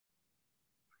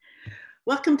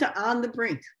Welcome to On the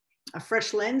Brink, a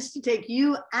fresh lens to take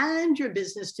you and your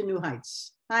business to new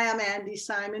heights. Hi, I'm Andi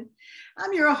Simon.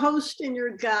 I'm your host and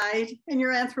your guide and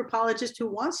your anthropologist who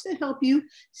wants to help you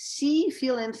see,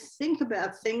 feel, and think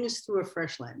about things through a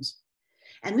fresh lens.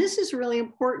 And this is really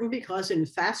important because in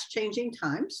fast-changing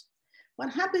times,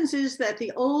 what happens is that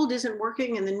the old isn't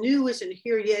working and the new isn't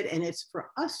here yet, and it's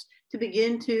for us to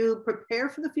begin to prepare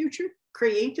for the future,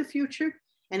 create the future,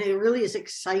 and it really is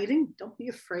exciting. Don't be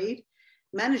afraid.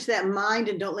 Manage that mind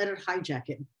and don't let it hijack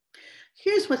it.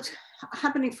 Here's what's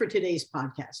happening for today's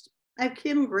podcast. I have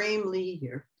Kim Graham-Lee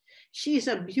here. She's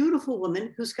a beautiful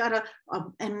woman who's got an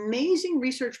amazing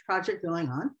research project going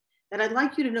on that I'd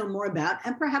like you to know more about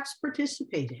and perhaps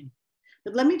participate in.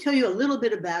 But let me tell you a little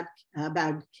bit about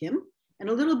Kim and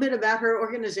a little bit about her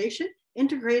organization,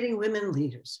 Integrating Women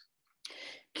Leaders.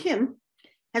 Kim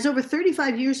has over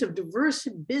 35 years of diverse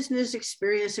business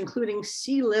experience, including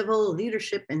C-level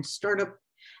leadership and startup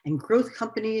and growth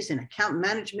companies and account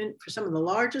management for some of the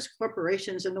largest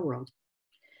corporations in the world.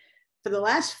 For the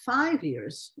last 5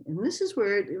 years, and this is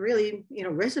where it really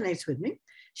resonates with me,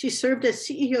 she served as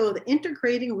CEO of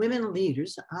Integrating Women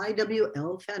Leaders,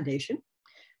 IWL Foundation,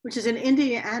 which is an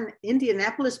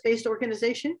Indianapolis-based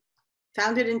organization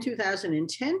founded in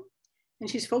 2010. And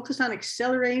she's focused on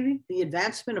accelerating the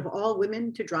advancement of all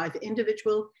women to drive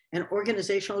individual and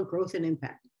organizational growth and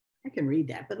impact. I can read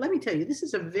that, but let me tell you, this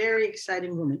is a very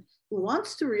exciting woman who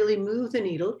wants to really move the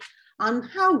needle on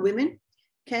how women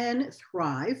can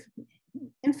thrive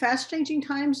in fast-changing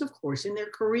times, of course, in their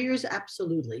careers,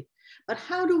 absolutely. But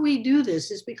how do we do this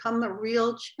has become a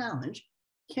real challenge.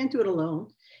 Can't do it alone.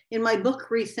 In my book,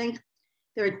 Rethink,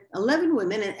 there are 11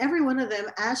 women, and every one of them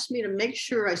asked me to make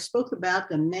sure I spoke about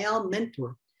the male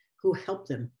mentor who helped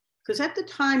them. Because at the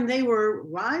time they were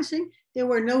rising, there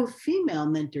were no female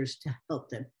mentors to help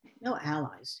them, no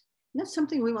allies. And that's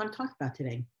something we want to talk about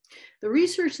today. The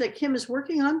research that Kim is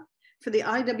working on for the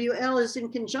IWL is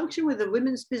in conjunction with the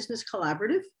Women's Business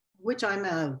Collaborative, which I'm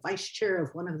a vice chair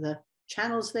of one of the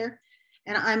channels there.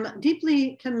 And I'm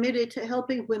deeply committed to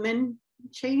helping women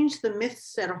change the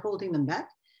myths that are holding them back,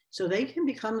 so they can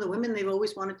become the women they've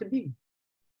always wanted to be.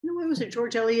 What was it,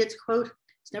 George Eliot's quote?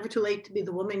 It's never too late to be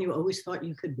the woman you always thought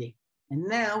you could be. And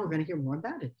now we're going to hear more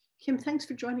about it. Kim, thanks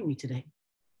for joining me today.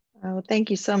 Oh, thank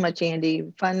you so much,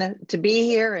 Andi. Fun to be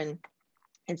here and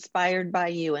inspired by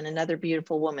you and another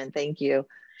beautiful woman. Thank you.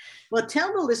 Well,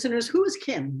 tell the listeners, who is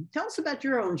Kim? Tell us about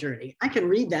your own journey. I can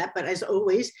read that, but as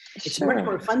always, it's much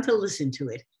more fun to listen to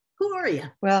it. Who are you?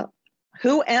 Well,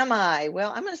 who am I?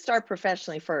 Well, I'm going to start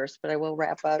professionally first, but I will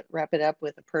wrap it up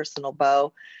with a personal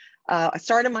bow. I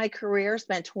started my career,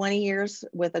 spent 20 years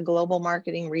with a global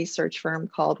marketing research firm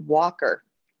called Walker,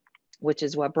 which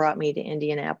is what brought me to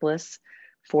Indianapolis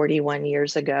 41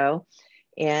 years ago,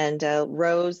 and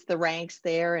rose the ranks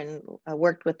there and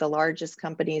worked with the largest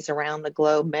companies around the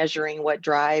globe, measuring what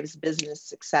drives business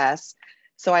success.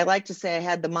 So I like to say I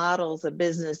had the models of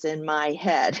business in my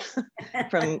head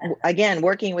from, again,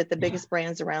 working with the biggest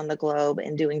brands around the globe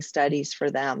and doing studies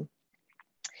for them.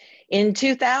 In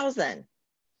 2000,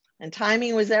 and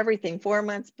timing was everything, 4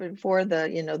 months before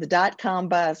the dot-com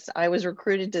bust, I was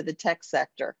recruited to the tech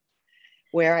sector,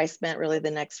 where I spent really the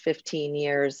next 15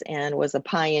 years and was a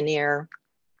pioneer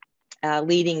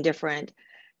leading different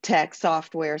tech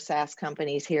software SaaS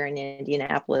companies here in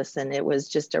Indianapolis. And it was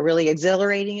just a really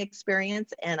exhilarating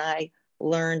experience. And I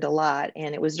learned a lot.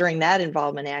 And it was during that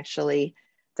involvement, actually,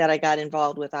 that I got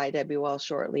involved with IWL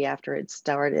shortly after it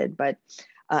started. But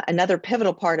another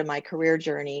pivotal part of my career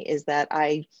journey is that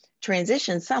I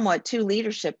transitioned somewhat to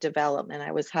leadership development.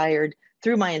 I was hired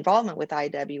through my involvement with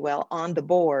IWL on the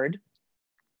board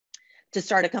to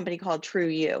start a company called True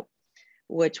You,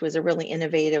 which was a really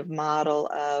innovative model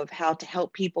of how to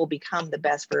help people become the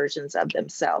best versions of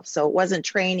themselves. So it wasn't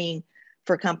training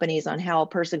for companies on how a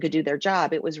person could do their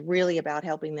job. It was really about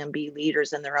helping them be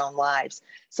leaders in their own lives.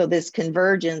 So this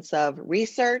convergence of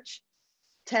research,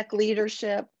 tech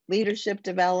leadership, leadership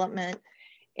development,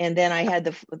 and then I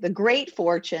had the great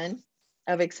fortune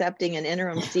of accepting an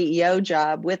interim CEO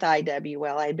job with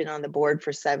IWL. I had been on the board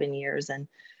for 7 years and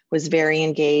was very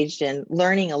engaged and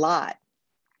learning a lot,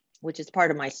 which is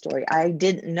part of my story. I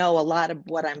didn't know a lot of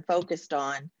what I'm focused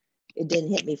on. It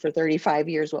didn't hit me for 35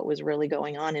 years what was really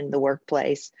going on in the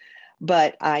workplace.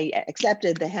 But I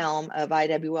accepted the helm of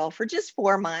IWL for just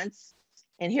 4 months.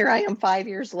 And here I am 5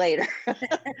 years later.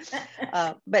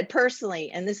 But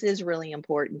personally, and this is really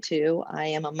important too, I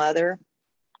am a mother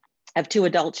of 2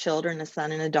 adult children, a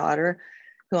son and a daughter,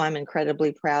 who I'm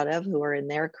incredibly proud of, who are in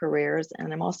their careers.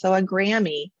 And I'm also a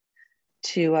Grammy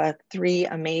to 3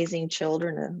 amazing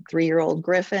children, a 3-year-old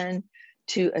Griffin,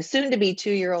 to a soon-to-be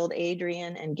 2-year-old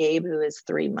Adrian and Gabe, who is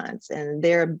 3 months, and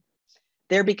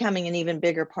they're becoming an even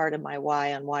bigger part of my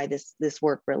why on why this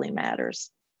work really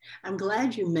matters. I'm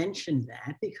glad you mentioned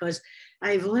that, because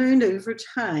I've learned over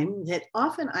time that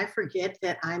often I forget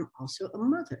that I'm also a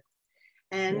mother.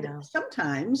 And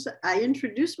sometimes I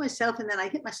introduce myself and then I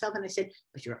hit myself and I said,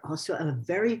 but you're also a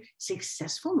very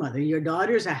successful mother. Your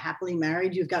daughters are happily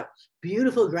married. You've got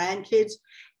beautiful grandkids.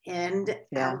 And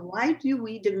why do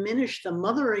we diminish the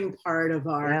mothering part of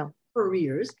our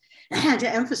careers to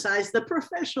emphasize the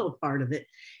professional part of it?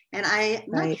 And I'm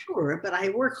not sure, but I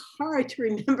work hard to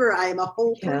remember I am a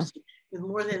whole person with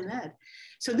more than that.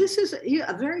 So this is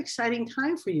a very exciting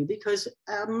time for you, because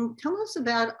tell us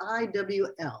about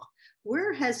IWL.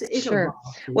 Where has it evolved?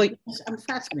 Well, I'm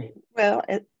fascinated. Well,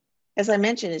 as I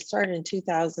mentioned, it started in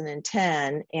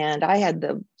 2010, and I had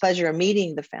the pleasure of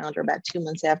meeting the founder about 2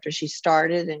 months after she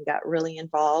started and got really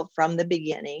involved from the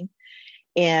beginning.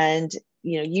 And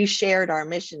you shared our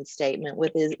mission statement,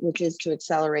 which is to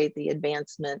accelerate the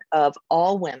advancement of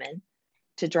all women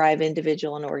to drive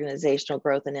individual and organizational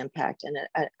growth and impact. And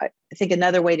I think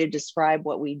another way to describe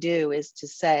what we do is to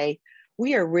say,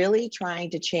 we are really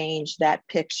trying to change that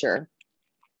picture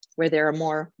where there are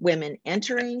more women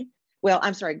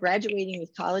graduating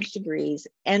with college degrees,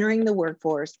 entering the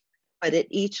workforce, but at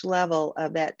each level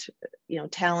of that,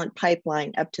 talent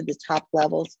pipeline up to the top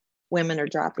levels, women are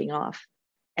dropping off.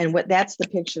 And that's the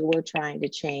picture we're trying to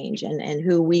change, and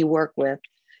who we work with,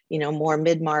 more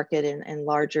mid-market and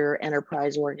larger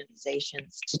enterprise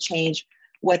organizations, to change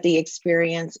what the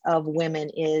experience of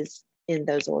women is in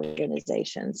those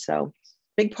organizations. So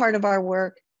big part of our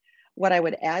work. What I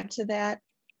would add to that,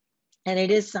 and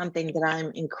it is something that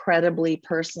I'm incredibly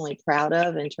personally proud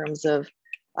of in terms of,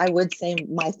 I would say,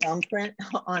 my thumbprint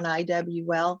on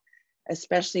IWL,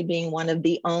 especially being one of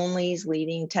the only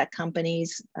leading tech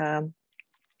companies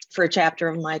for a chapter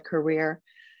of my career.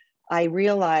 I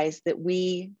realized that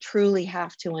we truly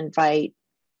have to invite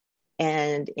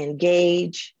and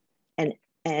engage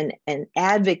and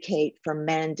advocate for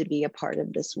men to be a part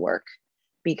of this work.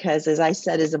 Because as I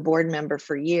said, as a board member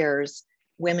for years,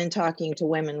 women talking to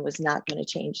women was not going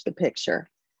to change the picture.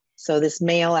 So this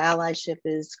male allyship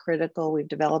is critical. We've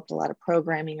developed a lot of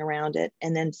programming around it.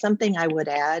 And then something I would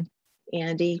add,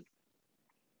 Andi,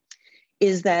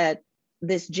 is that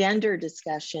this gender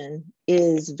discussion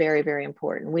is very, very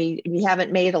important. We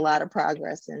haven't made a lot of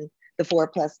progress in the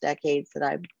 4+ decades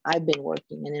that I've been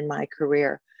working in my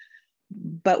career.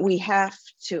 But we have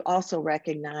to also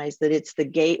recognize that it's the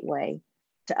gateway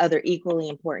to other equally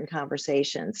important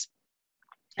conversations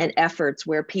and efforts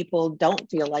where people don't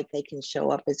feel like they can show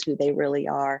up as who they really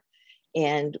are.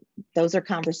 And those are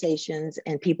conversations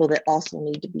and people that also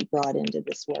need to be brought into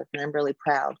this work. And I'm really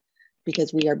proud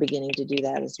because we are beginning to do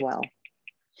that as well.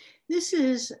 This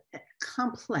is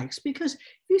complex because if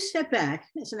you step back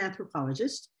as an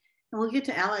anthropologist, and we'll get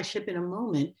to allyship in a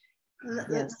moment,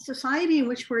 the society in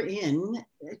which we're in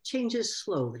changes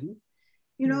slowly.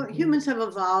 Humans have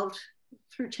evolved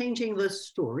through changing the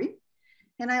story.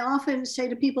 And I often say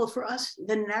to people, for us,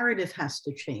 the narrative has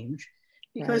to change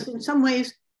because in some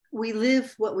ways we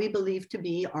live what we believe to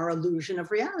be our illusion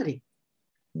of reality.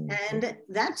 And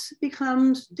that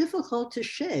becomes difficult to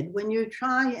shed when you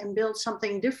try and build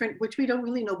something different, which we don't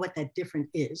really know what that different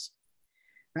is.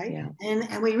 Right. Yeah.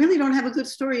 And we really don't have a good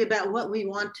story about what we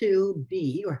want to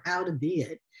be or how to be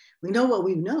it. We know what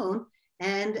we've known.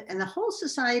 And the whole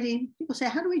society, people say,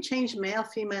 how do we change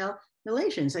male-female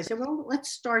relations? I said, well,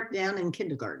 let's start down in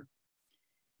kindergarten.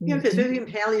 Because Vivian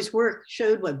Paley's work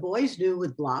showed what boys do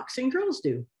with blocks and girls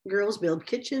do. Girls build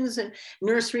kitchens and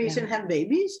nurseries and have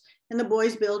babies. And the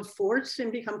boys build forts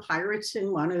and become pirates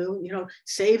and want to,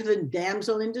 save the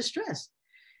damsel in distress.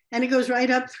 And it goes right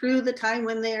up through the time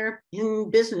when they're in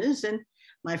business. And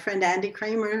my friend Andi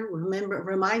Kramer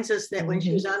reminds us that when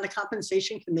she was on the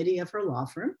compensation committee of her law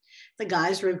firm, the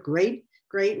guys wrote great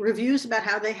reviews about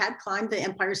how they had climbed the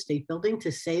Empire State Building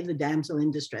to save the damsel in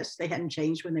distress. They hadn't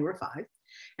changed when they were 5.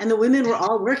 And the women were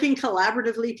all working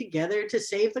collaboratively together to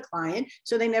save the client,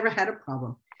 so they never had a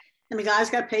problem. And the guys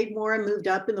got paid more and moved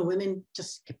up, and the women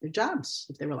just kept their jobs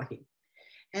if they were lucky.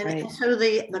 And so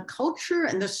the culture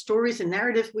and the stories and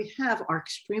narrative we have are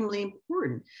extremely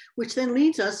important, which then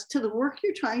leads us to the work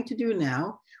you're trying to do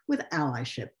now with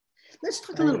allyship. Let's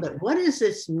talk a little bit. What does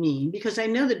this mean? Because I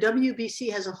know the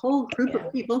WBC has a whole group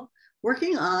of people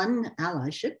working on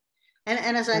allyship.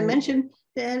 And as I mentioned,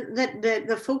 that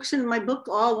the folks in my book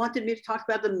all wanted me to talk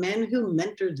about the men who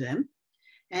mentored them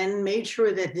and made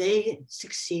sure that they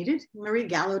succeeded. Marie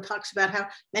Gallo talks about how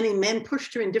many men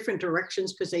pushed her in different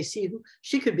directions because they see who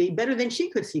she could be better than she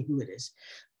could see who it is.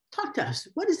 Talk to us.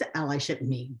 What does the allyship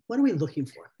mean? What are we looking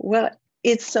for? Well,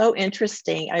 it's so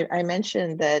interesting. I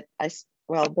mentioned that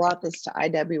brought this to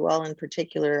IWL in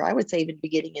particular, I would say even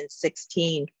beginning in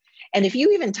 16. And if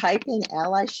you even type in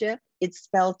allyship, it's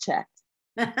spell checked.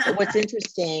 But what's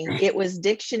interesting, it was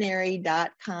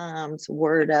dictionary.com's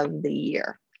word of the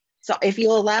year. So if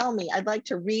you'll allow me, I'd like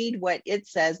to read what it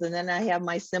says, and then I have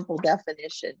my simple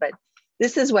definition. But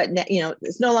this is what,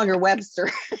 it's no longer Webster,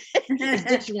 it's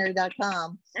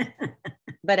dictionary.com.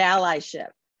 But allyship,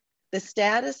 the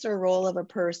status or role of a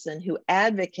person who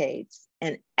advocates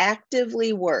and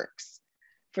actively works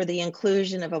for the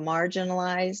inclusion of a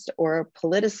marginalized or a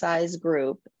politicized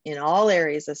group in all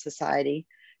areas of society,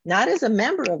 not as a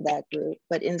member of that group,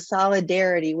 but in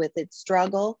solidarity with its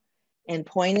struggle and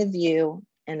point of view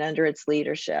and under its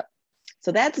leadership.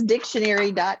 So that's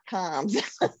dictionary.com's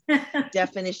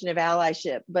definition of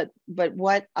allyship. But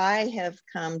what I have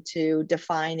come to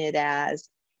define it as,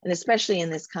 and especially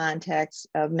in this context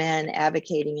of men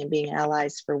advocating and being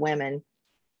allies for women,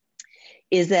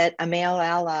 is that a male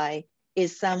ally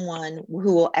is someone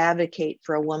who will advocate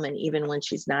for a woman even when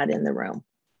she's not in the room.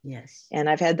 Yes. And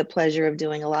I've had the pleasure of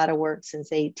doing a lot of work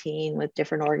since 18 with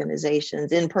different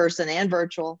organizations, in person and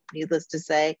virtual, needless to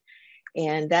say.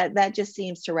 And that just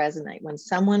seems to resonate. When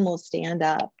someone will stand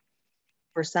up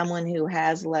for someone who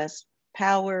has less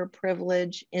power,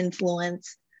 privilege,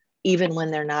 influence, even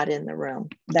when they're not in the room.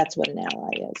 That's what an ally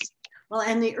is. Well,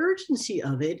 and the urgency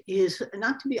of it is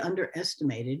not to be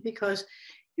underestimated because,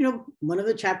 one of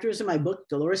the chapters in my book,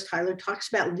 Dolores Tyler, talks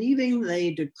about leaving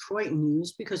the Detroit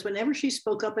News because whenever she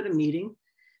spoke up at a meeting,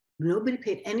 nobody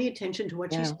paid any attention to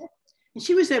what she said. And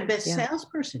she was their best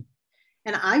salesperson.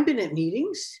 And I've been at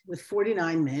meetings with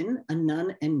 49 men, a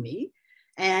nun and me,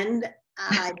 and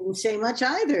I didn't say much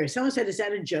either. Someone said, "Is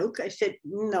that a joke?" I said,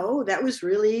 "No, that was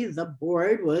really, the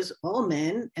board was all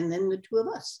men and then the two of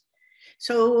us."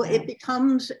 So it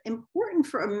becomes important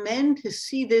for men to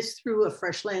see this through a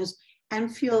fresh lens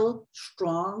and feel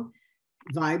strong,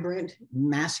 vibrant,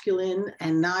 masculine,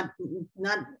 and not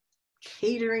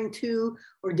catering to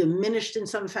or diminished in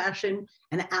some fashion,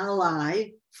 an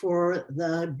ally for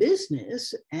the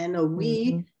business and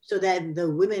so that the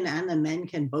women and the men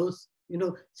can both,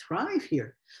 thrive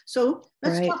here. So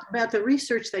let's talk about the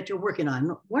research that you're working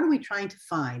on. What are we trying to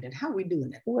find and how are we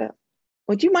doing it? Well,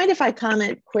 would you mind if I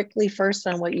comment quickly first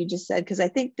on what you just said? Because I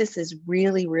think this is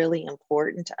really, really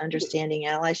important to understanding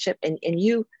allyship. And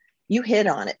you hit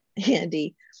on it,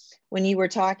 Andi, when you were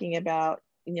talking about,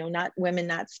 women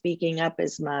not speaking up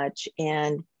as much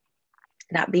and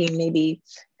not being maybe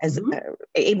as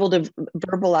able to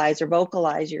verbalize or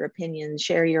vocalize your opinions,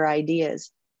 share your ideas.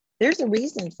 There's a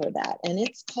reason for that, and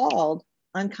it's called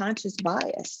unconscious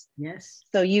bias. Yes.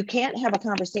 So you can't have a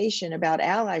conversation about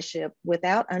allyship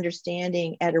without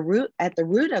understanding at the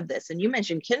root of this, and you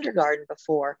mentioned kindergarten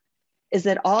before, is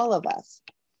that all of us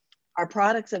are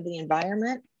products of the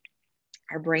environment.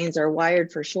 Our brains are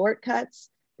wired for shortcuts.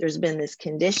 There's been this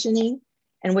conditioning.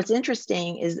 And what's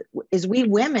interesting is we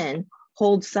women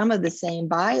hold some of the same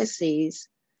biases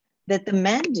that the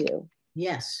men do.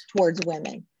 Yes. Towards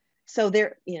women. So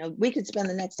we could spend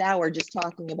the next hour just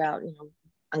talking about,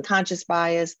 unconscious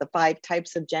bias, the 5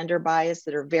 types of gender bias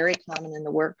that are very common in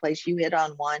the workplace. You hit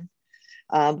on one,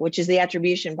 which is the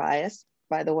attribution bias,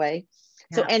 by the way.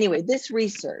 Yeah. So anyway, this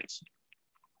research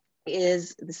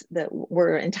is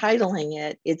we're entitling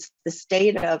it, it's the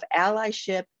state of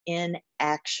allyship in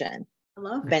action. I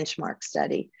love it. Benchmark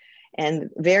study, and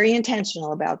very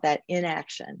intentional about that in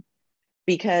action.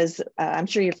 Because I'm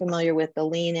sure you're familiar with the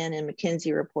Lean In and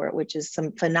McKinsey report, which is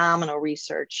some phenomenal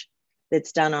research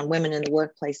that's done on women in the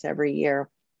workplace every year.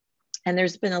 And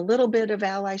there's been a little bit of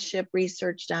allyship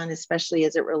research done, especially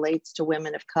as it relates to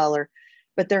women of color,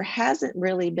 but there hasn't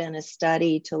really been a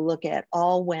study to look at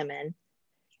all women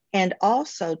and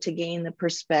also to gain the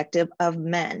perspective of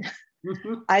men.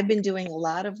 Mm-hmm. I've been doing a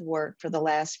lot of work for the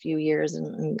last few years,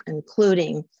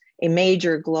 including a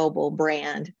major global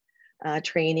brand,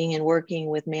 training and working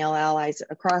with male allies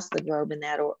across the globe in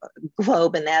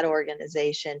that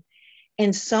organization.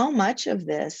 And so much of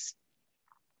this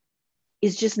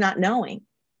is just not knowing.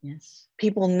 Yes.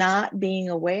 People not being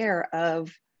aware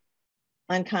of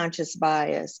unconscious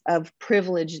bias, of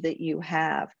privilege that you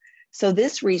have. So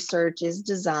this research is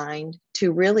designed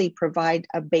to really provide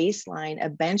a baseline, a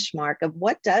benchmark of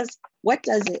what does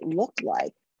it look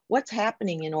like? What's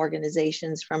happening in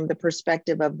organizations from the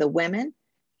perspective of the women,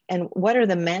 and what are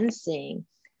the men seeing?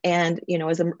 And,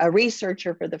 as a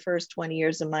researcher for the first 20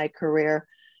 years of my career,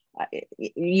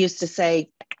 used to say,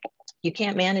 you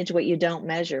can't manage what you don't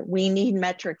measure. We need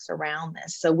metrics around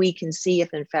this so we can see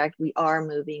if in fact we are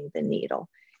moving the needle.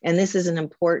 And this is an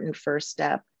important first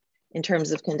step in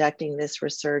terms of conducting this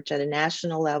research at a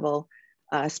national level.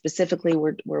 Specifically,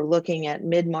 we're looking at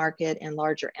mid-market and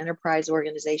larger enterprise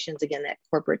organizations, again, that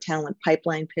corporate talent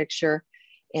pipeline picture.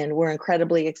 And we're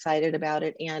incredibly excited about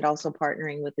it, and also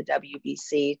partnering with the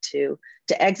WBC to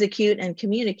execute and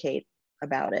communicate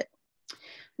about it.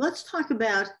 Let's talk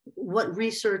about what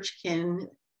research can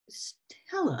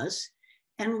tell us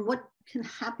and what can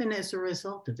happen as a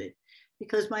result of it.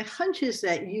 Because my hunch is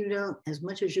that you don't, as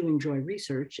much as you enjoy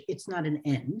research, it's not an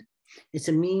end. It's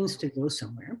a means to go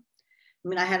somewhere. I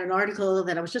mean, I had an article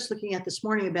that I was just looking at this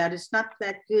morning about it's not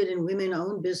that good in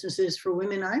women-owned businesses for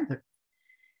women either.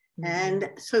 And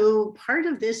so part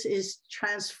of this is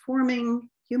transforming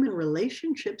human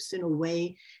relationships in a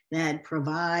way that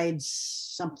provides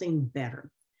something better.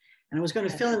 And I was going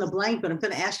to fill in the blank, but I'm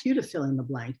going to ask you to fill in the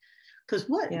blank. Because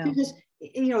because,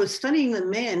 you know, studying the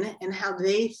men and how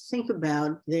they think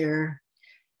about their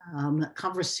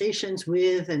conversations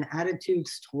with and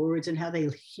attitudes towards and how they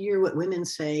hear what women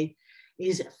say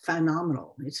is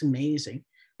phenomenal. It's amazing.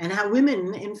 And how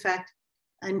women, in fact,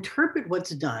 interpret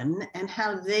what's done and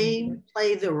how they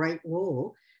play the right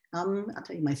role. I'll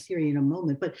tell you my theory in a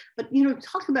moment, but you know,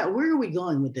 talk about where are we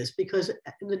going with this, because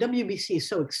the WBC is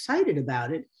so excited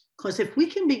about it, because if we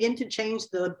can begin to change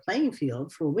the playing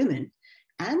field for women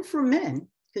and for men,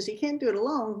 because you can't do it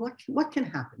alone, what can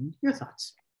happen? Your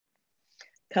thoughts?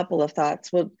 Couple of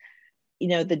thoughts. Well, you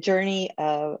know, the journey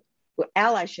of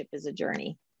allyship is a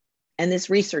journey, and this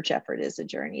research effort is a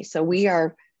journey. So we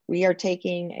are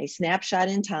taking a snapshot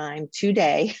in time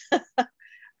today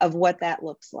of what that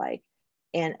looks like.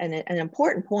 And an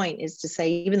important point is to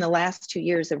say, even the last 2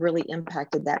 years have really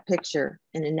impacted that picture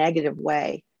in a negative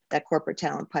way, that corporate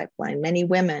talent pipeline. Many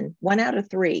women, 1 out of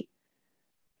 3,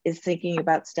 is thinking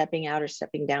about stepping out or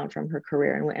stepping down from her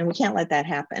career. And we can't let that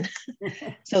happen.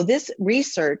 So this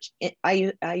research,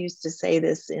 I used to say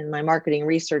this in my marketing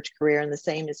research career, and the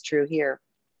same is true here.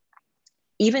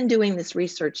 Even doing this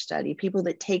research study, people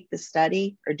that take the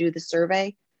study or do the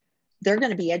survey, they're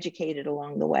going to be educated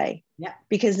along the way. Yeah.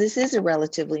 Because this is a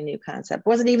relatively new concept.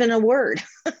 Wasn't even a word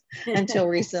until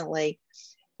recently.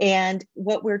 And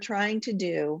what we're trying to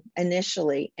do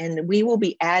initially, and we will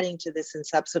be adding to this in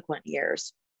subsequent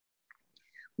years,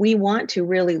 we want to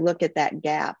really look at that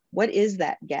gap. What is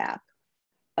that gap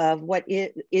of what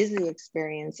is the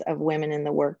experience of women in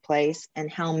the workplace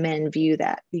and how men view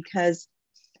that? Because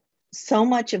so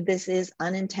much of this is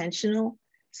unintentional.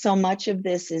 So much of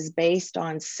this is based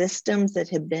on systems that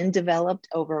have been developed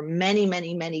over many,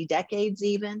 many, many decades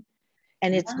even.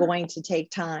 And it's going to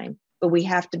take time, but we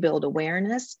have to build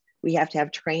awareness. We have to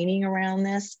have training around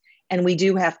this, and we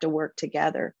do have to work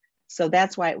together. So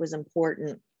that's why it was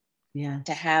important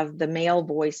to have the male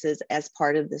voices as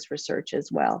part of this research as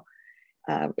well.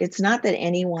 It's not that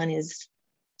anyone is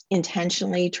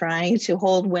intentionally trying to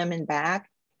hold women back.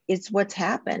 It's what's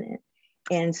happening.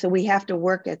 And so we have to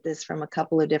work at this from a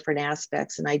couple of different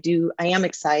aspects. And I am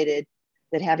excited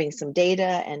that having some data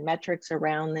and metrics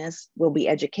around this will be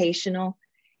educational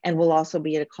and will also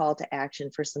be a call to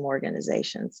action for some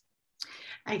organizations.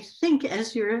 I think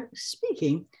as you're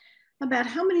speaking about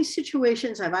how many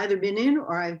situations I've either been in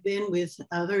or I've been with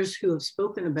others who have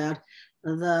spoken about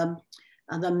the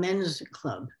men's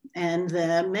club and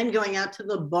the men going out to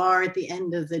the bar at the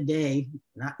end of the day,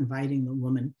 not inviting the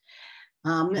woman.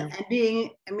 And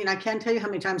being, I mean, I can't tell you how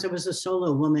many times I was a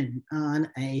solo woman on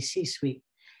a C-suite.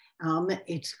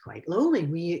 It's quite lonely.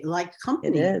 We like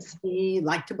company. It is. We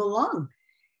like to belong.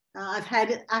 I've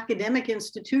had academic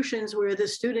institutions where the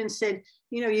students said,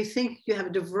 you know, you think you have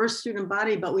a diverse student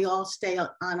body, but we all stay on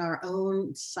our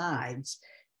own sides.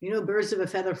 You know, birds of a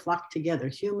feather flock together.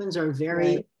 Humans are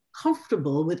very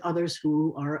comfortable with others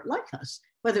who are like us,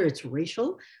 whether it's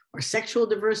racial or sexual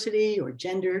diversity or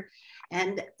gender.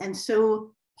 And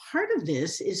so part of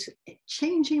this is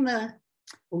changing the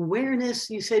awareness.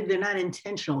 You said they're not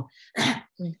intentional.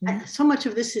 So much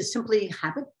of this is simply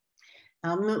habit,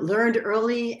 learned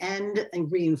early and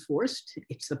reinforced.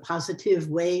 It's the positive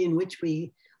way in which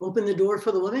we open the door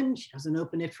for the woman. She doesn't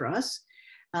open it for us.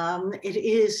 It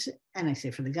is, and I say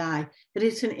for the guy, that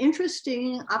it's an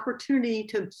interesting opportunity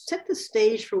to set the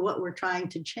stage for what we're trying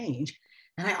to change.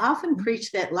 And I often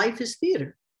preach that life is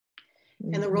theater.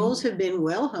 And the roles have been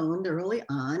well honed early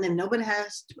on, and no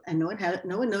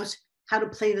one knows how to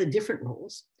play the different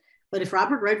roles. But if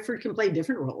Robert Redford can play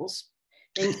different roles,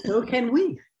 then so can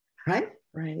we, right?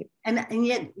 Right. And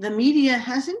yet the media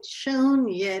hasn't shown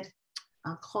yet,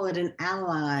 I'll call it an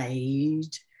allied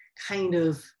kind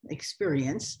of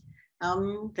experience.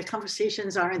 The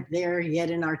conversations aren't there yet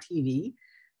in our TV.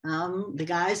 The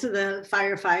guys are the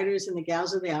firefighters and the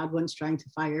gals are the odd ones trying to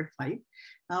firefight.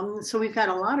 So we've got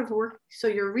a lot of work. So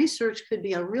your research could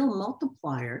be a real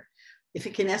multiplier if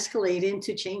it can escalate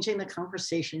into changing the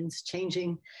conversations,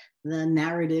 changing the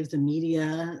narrative, the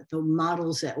media, the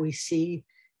models that we see.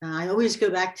 I always go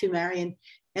back to Marion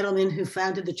Edelman, who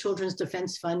founded the Children's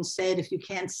Defense Fund, said, if you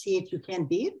can't see it, you can't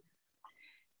be it.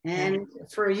 And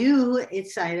for you,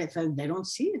 it's they don't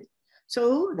see it.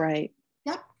 So, right.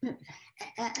 Yep. Go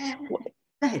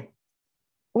ahead.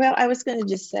 Well, I was going to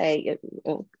just say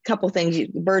a couple things.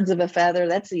 Birds of a feather,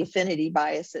 that's the affinity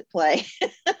bias at play.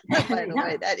 By the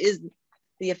way, that is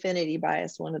the affinity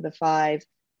bias, one of the 5.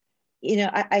 You know,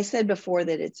 I said before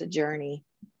that it's a journey.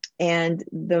 And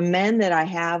the men that I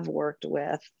have worked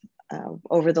with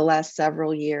over the last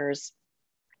several years,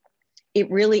 it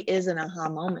really is an aha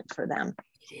moment for them.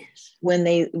 It is. When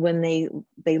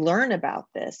they learn about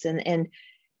this. And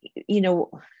you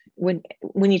know,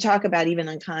 when you talk about even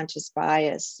unconscious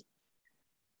bias,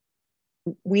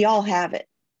 we all have it.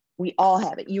 We all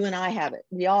have it. You and I have it.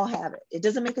 We all have it. It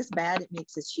doesn't make us bad. It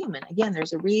makes us human. Again,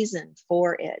 there's a reason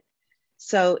for it.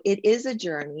 So it is a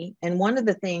journey. And one of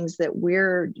the things that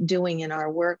we're doing in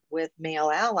our work with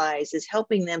male allies is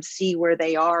helping them see where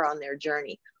they are on their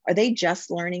journey. Are they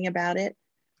just learning about it?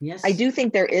 Yes. I do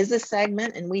think there is a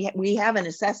segment, and we have an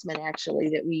assessment actually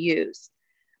that we use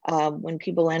when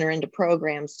people enter into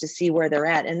programs to see where they're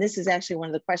at. And this is actually one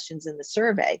of the questions in the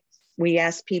survey. We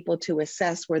ask people to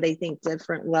assess where they think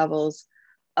different levels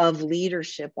of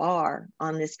leadership are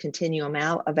on this continuum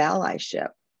of allyship.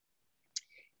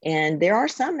 And there are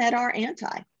some that are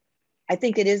anti. I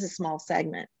think it is a small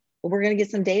segment, but we're going to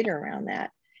get some data around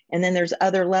that. And then there's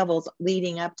other levels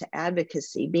leading up to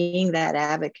advocacy, being that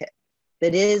advocate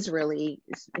that is really,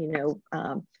 you know,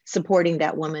 supporting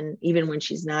that woman even when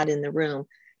she's not in the room.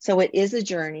 So it is a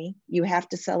journey. You have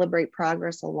to celebrate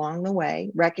progress along the way,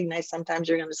 recognize sometimes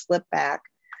you're going to slip back.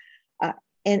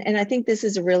 And I think this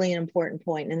is a really important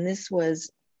point. And this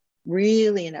was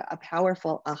really a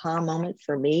powerful aha moment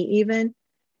for me even.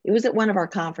 It was at one of our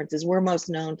conferences. We're most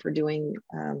known for doing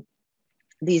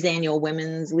these annual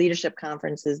women's leadership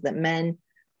conferences that men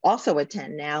also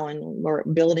attend now. And we're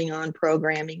building on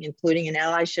programming, including an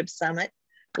allyship summit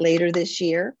later this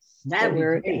year. That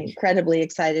we're incredibly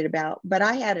excited about. But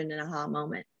I had an aha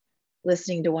moment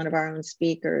listening to one of our own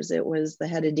speakers. It was the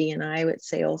head of D&I at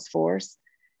Salesforce,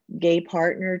 gay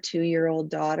partner, 2-year-old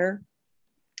daughter.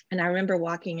 And I remember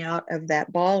walking out of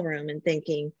that ballroom and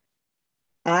thinking,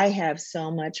 I have so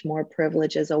much more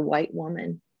privilege as a white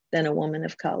woman than a woman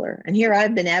of color. And here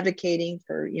I've been advocating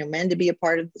for, you know, men to be a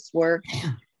part of this work.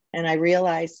 And I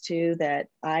realized too that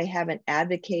I haven't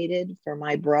advocated for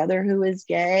my brother who is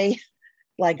gay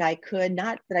like I could.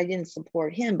 Not that I didn't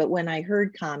support him, but when I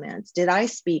heard comments, did I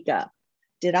speak up?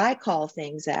 Did I call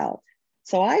things out?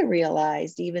 So I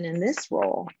realized even in this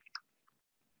role,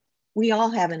 we all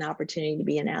have an opportunity to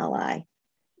be an ally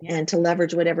and to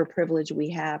leverage whatever privilege we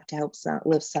have to help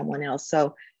lift someone else.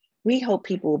 So we hope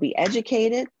people will be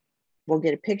educated. We'll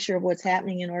get a picture of what's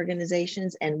happening in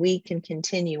organizations, and we can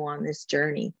continue on this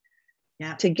journey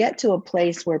to get to a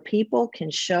place where people can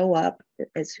show up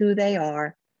as who they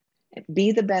are,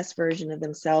 be the best version of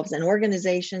themselves, and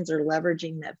organizations are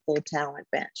leveraging that full talent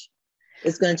bench.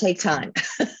 It's going to take time.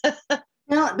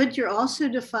 Well, but you're also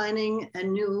defining a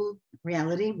new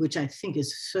reality, which I think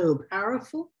is so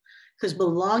powerful, because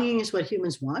belonging is what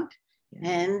humans want.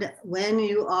 And when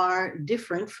you are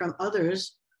different from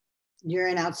others, you're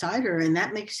an outsider, and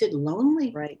that makes it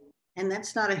lonely. Right. And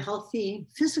that's not a healthy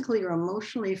physically or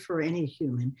emotionally for any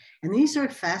human. And these are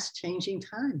fast changing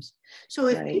times. So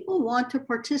if people want to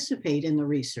participate in the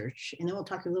research, and then we'll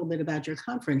talk a little bit about your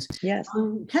conference. Yes.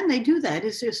 Can they do that?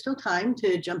 Is there still time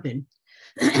to jump in?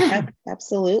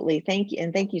 Absolutely. Thank you.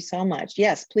 And thank you so much.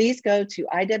 Yes, please go to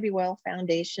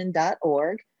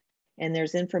iwlfoundation.org. And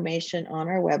there's information on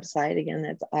our website. Again,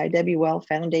 that's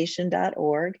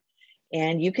iwlfoundation.org.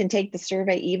 And you can take the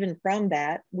survey even from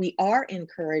that. We are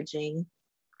encouraging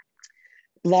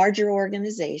larger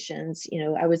organizations, you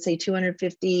know, I would say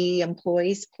 250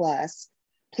 employees plus.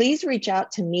 Please reach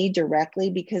out to me directly,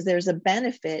 because there's a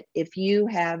benefit if you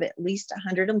have at least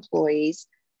 100 employees,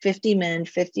 50 men,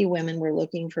 50 women. We're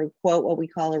looking for, quote, what we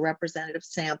call a representative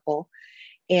sample.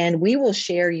 And we will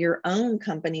share your own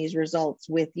company's results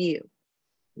with you.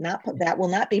 That will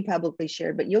not be publicly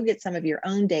shared, but you'll get some of your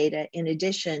own data in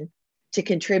addition to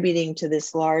contributing to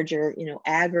this larger, you know,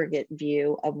 aggregate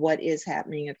view of what is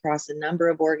happening across a number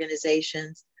of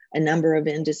organizations, a number of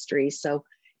industries. So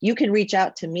you can reach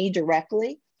out to me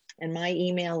directly, and my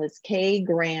email is kgraham,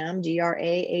 Graham,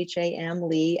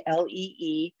 Lee,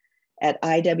 Lee, at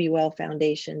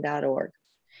iwlfoundation.org.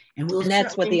 And we'll And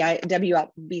that's what the certainly,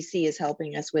 WBC is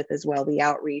helping us with as well, the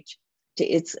outreach to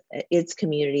its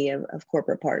community of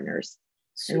corporate partners.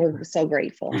 And we're so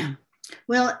grateful.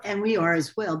 well, and we are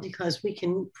as well, because we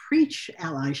can preach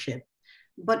allyship,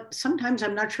 but sometimes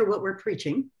I'm not sure what we're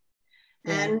preaching.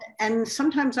 Yeah. And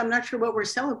sometimes I'm not sure what we're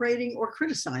celebrating or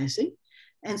criticizing.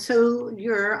 And so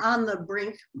you're on the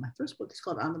brink. My first book is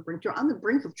called On the Brink. You're on the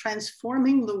brink of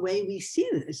transforming the way we see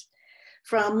this,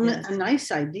 from Yes. a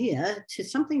nice idea to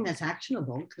something that's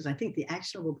actionable, because I think the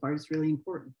actionable part is really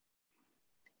important.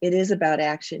 It is about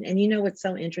action. And you know what's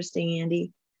so interesting,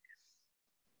 Andi?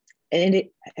 And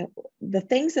the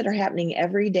things that are happening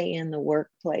every day in the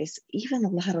workplace, even a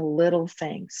lot of little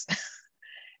things,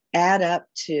 add up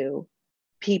to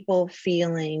people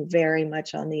feeling very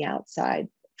much on the outside,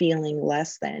 feeling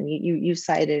less than. You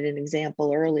cited an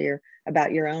example earlier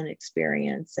about your own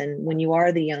experience. And when you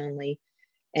are the only,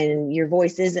 and your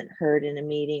voice isn't heard in a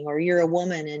meeting, or you're a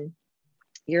woman and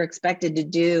you're expected to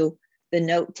do the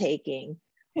note taking,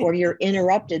 or you're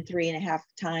interrupted 3.5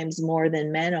 times more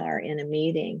than men are in a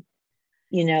meeting.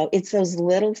 You know, it's those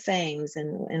little things.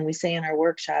 And we say in our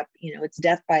workshop, you know, it's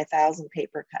death by 1,000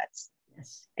 paper cuts.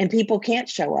 Yes. And people can't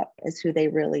show up as who they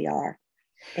really are.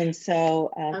 And so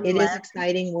it is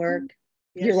exciting work.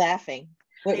 Yes. You're laughing.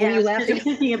 What were you laughing? I'm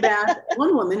thinking about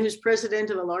one woman who's president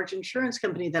of a large insurance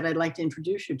company that I'd like to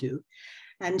introduce you to.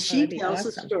 And she tells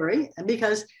a story,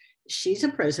 because she's a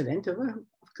president of a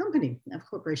company, of a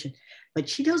corporation, but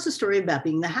she tells a story about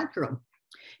being the hat girl.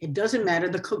 It doesn't matter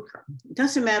the coat girl. It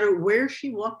doesn't matter where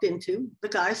she walked into. The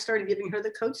guys started giving her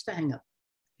the coats to hang up.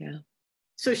 Yeah.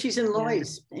 So she's in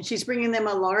Lloyd's, and she's bringing them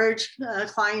a large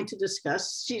client to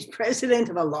discuss. She's president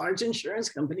of a large insurance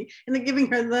company, and they're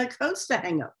giving her the coats to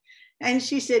hang up. And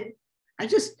she said, I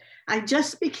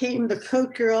just became the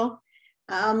coat girl.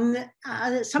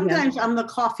 Sometimes I'm the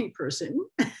coffee person.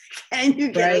 Can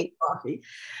you get a coffee?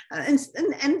 And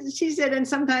she said, and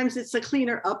sometimes it's a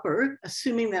cleaner upper,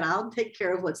 assuming that I'll take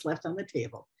care of what's left on the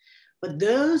table. But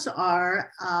those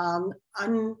are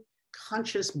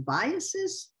unconscious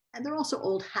biases, and they're also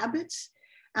old habits.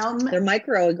 They're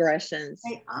microaggressions.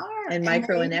 They are. And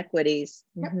micro inequities.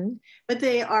 Yep. Mm-hmm. But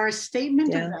they are a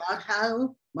statement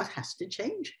about what has to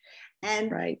change.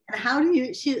 And how do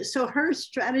you, so her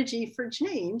strategy for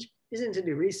change isn't to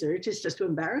do research, it's just to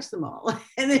embarrass them all.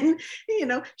 And then, you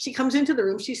know, she comes into the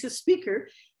room, she's a speaker,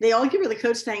 they all give her the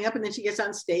coats to hang up, and then she gets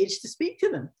on stage to speak to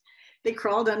them. They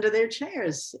crawled under their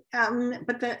chairs.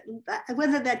 But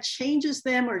whether that changes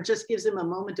them or just gives them a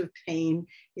moment of pain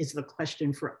is the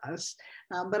question for us.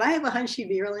 But I have a hunch she'd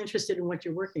be really interested in what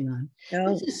you're working on.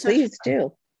 Oh, please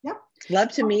do. Yep.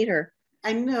 Love to meet her.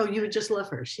 I know you would just love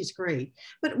her. She's great.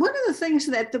 But one of the things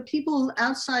that the people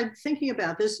outside thinking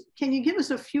about this, can you give us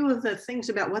a few of the things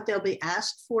about what they'll be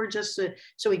asked for, just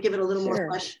so we give it a little more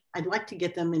flesh? I'd like to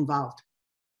get them involved.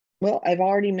 Well, I've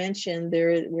already mentioned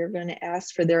we're going to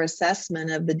ask for their assessment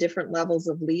of the different levels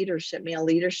of leadership, male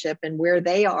leadership, and where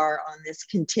they are on this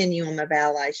continuum of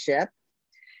allyship.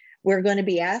 We're going to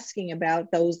be asking about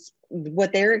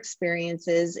what their experience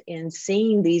is in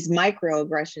seeing these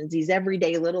microaggressions, these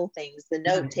everyday little things, the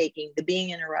note taking, the being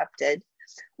interrupted.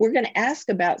 We're going to ask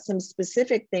about some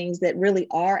specific things that really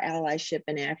are allyship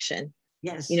in action.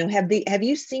 Yes. You know, have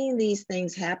you seen these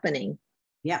things happening?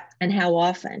 Yeah. And how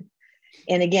often?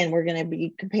 And again, we're going to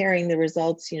be comparing the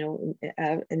results, you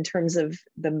know, in terms of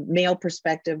the male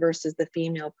perspective versus the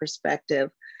female perspective.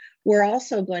 We're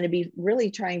also going to be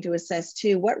really trying to assess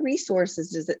too, what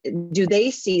resources do they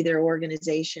see their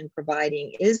organization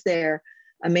providing? Is there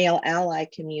a male ally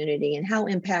community, and how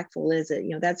impactful is it?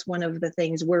 You know, that's one of the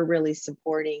things we're really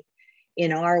supporting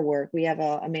in our work. We have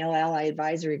a male ally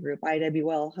advisory group.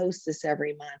 IWL hosts this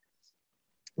every month.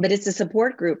 But it's a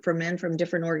support group for men from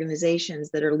different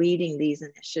organizations that are leading these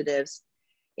initiatives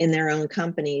in their own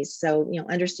companies. So, you know,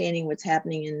 understanding what's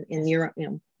happening in your, you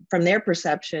know, from their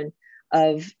perception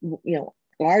of, you know,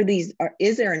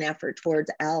 is there an effort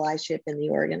towards allyship in the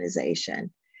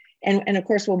organization? And of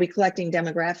course, we'll be collecting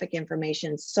demographic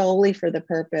information solely for the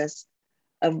purpose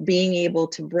of being able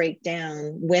to break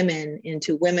down women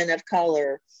into women of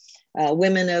color,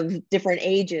 women of different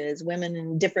ages, women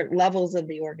in different levels of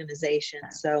the organization.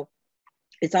 So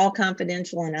it's all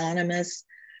confidential, anonymous,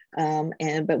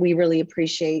 but we really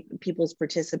appreciate people's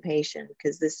participation,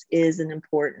 because this is an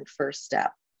important first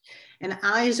step. And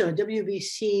I, as a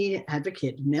WBC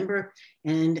advocate, member,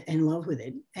 and in love with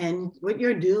it. And what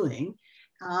you're doing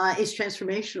is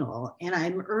transformational. And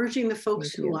I'm urging the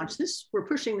folks who watch this, we're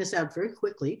pushing this out very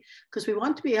quickly, because we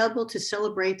want to be able to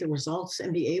celebrate the results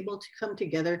and be able to come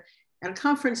together at a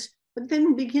conference, but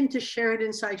then begin to share it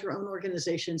inside your own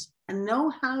organizations and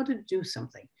know how to do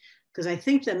something. Because I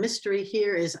think the mystery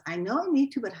here is, I know I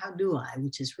need to, but how do I?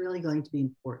 Which is really going to be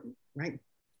important, right?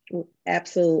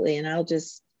 Absolutely. And I'll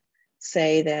just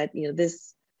say that,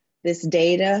 this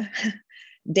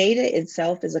data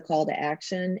itself is a call to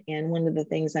action. And one of the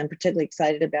things I'm particularly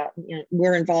excited about,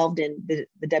 we're involved in the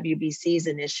WBC's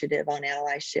initiative on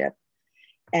allyship.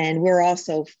 And we're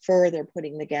also further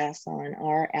putting the gas on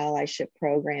our allyship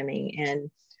programming.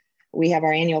 And we have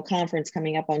our annual conference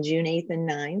coming up on June 8th and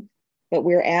 9th, but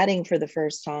we're adding for the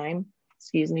first time,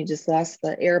 excuse me, just lost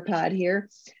the AirPod here.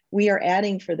 We are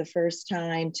adding for the first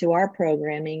time to our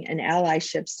programming an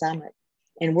allyship summit.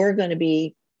 And we're going to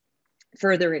be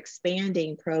further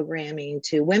expanding programming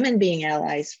to women being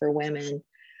allies for women,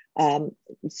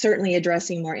 certainly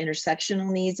addressing more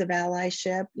intersectional needs of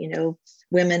allyship,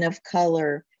 women of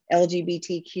color,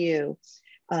 LGBTQ.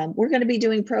 We're going to be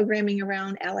doing programming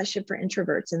around allyship for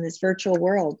introverts in this virtual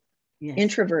world. Yes.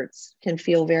 Introverts can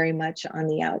feel very much on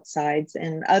the outsides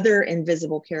and other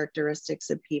invisible characteristics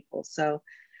of people. So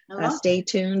stay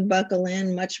tuned, buckle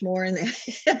in, much more in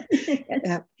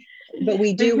that. But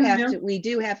we do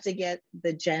have to get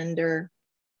the gender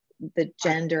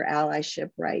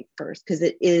allyship right first, because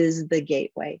it is the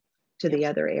gateway to the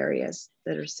other areas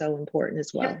that are so important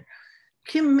as well. Yep.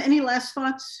 Kim, any last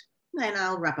thoughts? And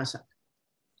I'll wrap us up.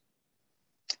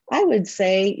 I would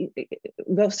say,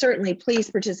 well, certainly please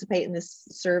participate in this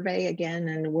survey again,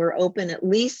 and we're open at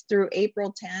least through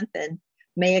April 10th and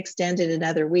may extend it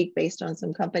another week based on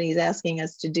some companies asking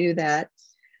us to do that.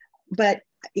 But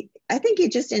I think you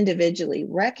just individually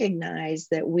recognize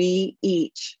that we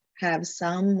each have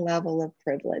some level of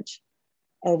privilege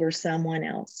over someone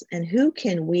else. And who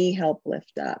can we help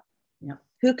lift up? Yep.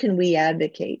 Who can we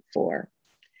advocate for?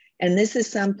 And this is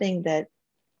something that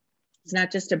it's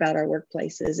not just about our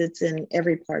workplaces, it's in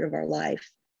every part of our life.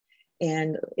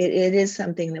 And it is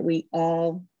something that we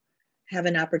all have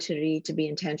an opportunity to be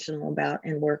intentional about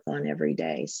and work on every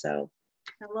day. So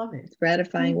I love it. It's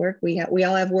gratifying work. We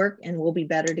all have work, and we'll be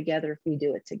better together if we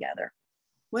do it together.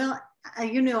 Well,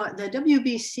 the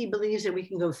WBC believes that we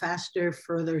can go faster,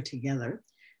 further together.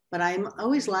 But I'm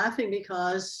always laughing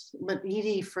because what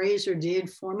Edie Fraser did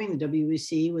forming the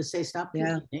WBC was say, stop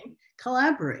competing,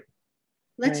 collaborate.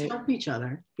 Let's help each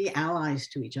other, be allies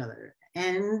to each other.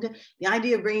 And the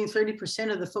idea of bringing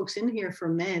 30% of the folks in here for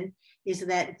men is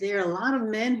that there are a lot of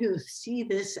men who see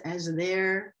this as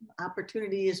their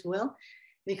opportunity as well,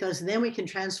 because then we can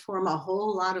transform a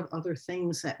whole lot of other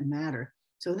things that matter.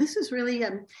 So this is really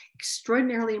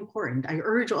extraordinarily important. I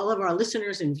urge all of our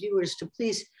listeners and viewers to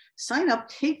please sign up,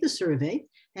 take the survey,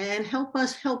 and help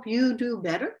us help you do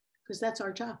better, because that's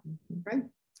our job, right?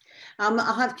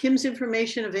 I'll have Kim's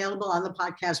information available on the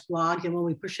podcast blog, and when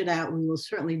we push it out, we will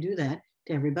certainly do that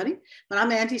to everybody. But I'm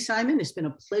Andi Simon. It's been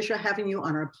a pleasure having you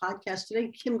on our podcast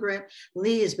today. Kim Grant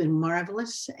Lee has been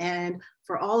marvelous. And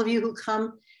for all of you who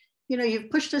come, you've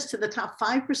pushed us to the top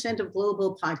 5% of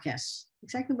global podcasts.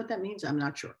 Exactly what that means, I'm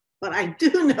not sure. But I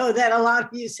do know that a lot of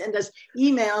you send us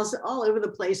emails all over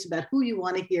the place about who you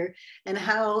want to hear and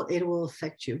how it will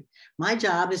affect you. My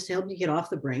job is to help you get off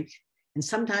the brink. And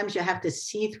sometimes you have to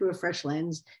see through a fresh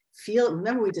lens,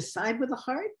 remember, we decide with the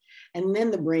heart, and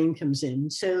then the brain comes in.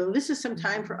 So this is some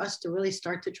time for us to really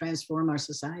start to transform our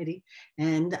society,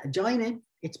 and join in.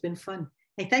 It's been fun.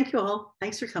 Hey, thank you all.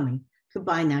 Thanks for coming.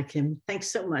 Goodbye now, Kim.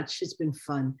 Thanks so much. It's been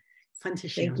fun. Fun to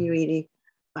share. Thank you, Edie.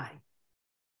 Bye.